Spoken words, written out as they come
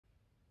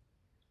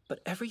but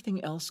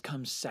everything else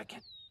comes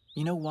second.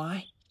 You know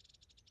why?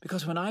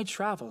 Because when I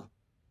travel,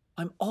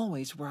 I'm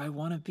always where I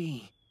want to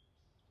be.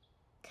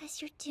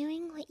 'Cause you're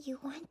doing what you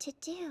want to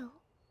do.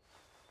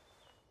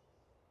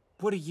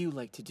 What do you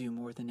like to do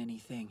more than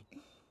anything?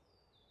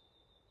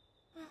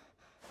 I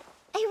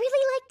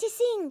really like to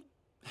sing.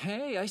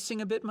 Hey, I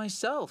sing a bit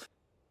myself.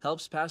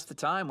 Helps pass the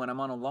time when I'm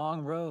on a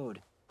long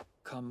road.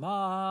 Come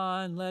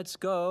on, let's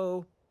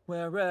go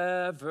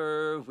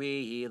wherever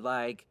we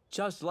like.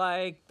 Just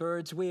like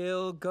birds,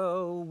 we'll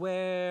go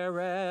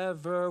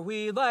wherever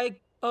we like.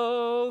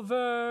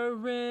 Over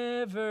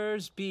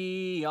rivers,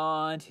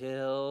 beyond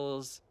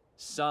hills.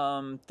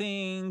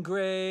 Something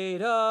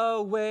great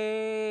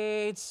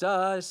awaits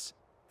us.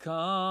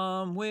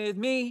 Come with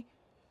me,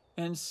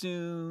 and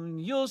soon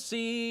you'll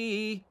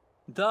see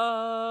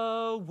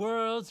the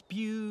world's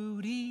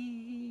beauty.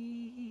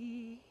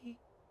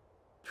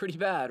 Pretty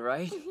bad,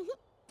 right?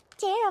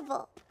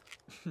 Terrible.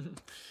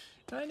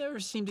 I never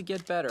seem to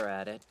get better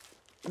at it.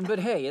 But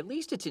hey, at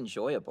least it's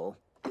enjoyable.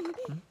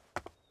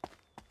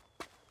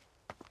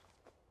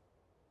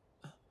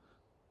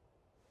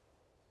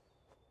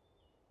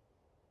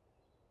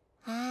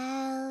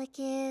 I'll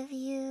give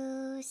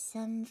you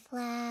some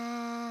flowers,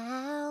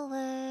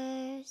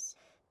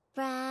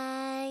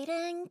 bright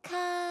and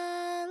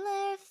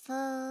colorful,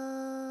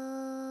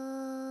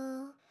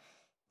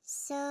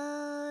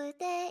 so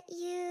that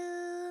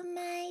you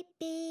might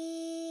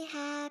be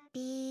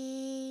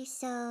happy,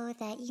 so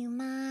that you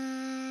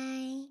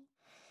might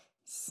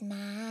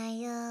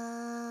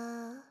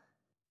smile.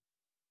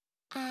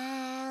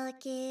 I'll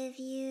give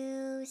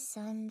you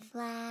some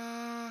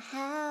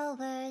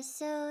flowers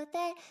so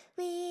that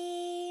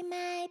we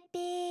might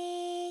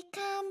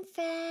become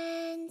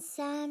friends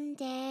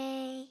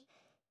someday.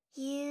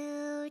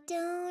 You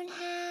don't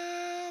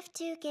have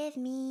to give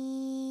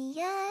me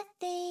a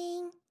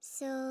thing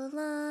so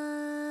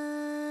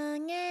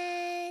long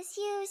as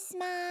you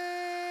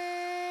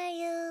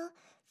smile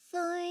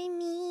for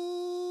me.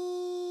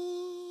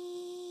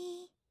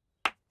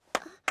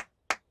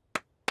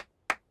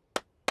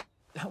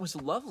 That was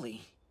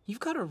lovely. You've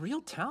got a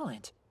real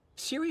talent.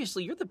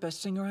 Seriously, you're the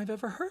best singer I've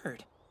ever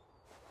heard.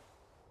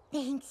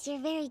 Thanks, you're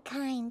very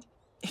kind.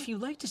 If you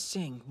like to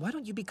sing, why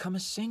don't you become a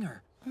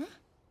singer? Huh?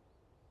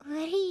 What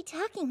are you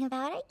talking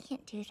about? I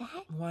can't do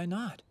that. Why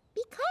not?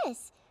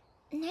 Because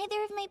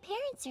neither of my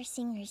parents are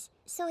singers,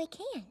 so I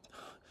can't.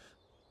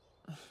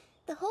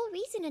 The whole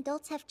reason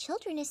adults have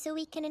children is so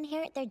we can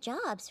inherit their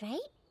jobs,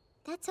 right?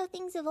 That's how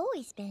things have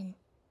always been.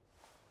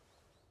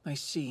 I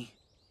see.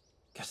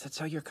 Guess that's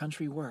how your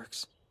country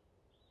works.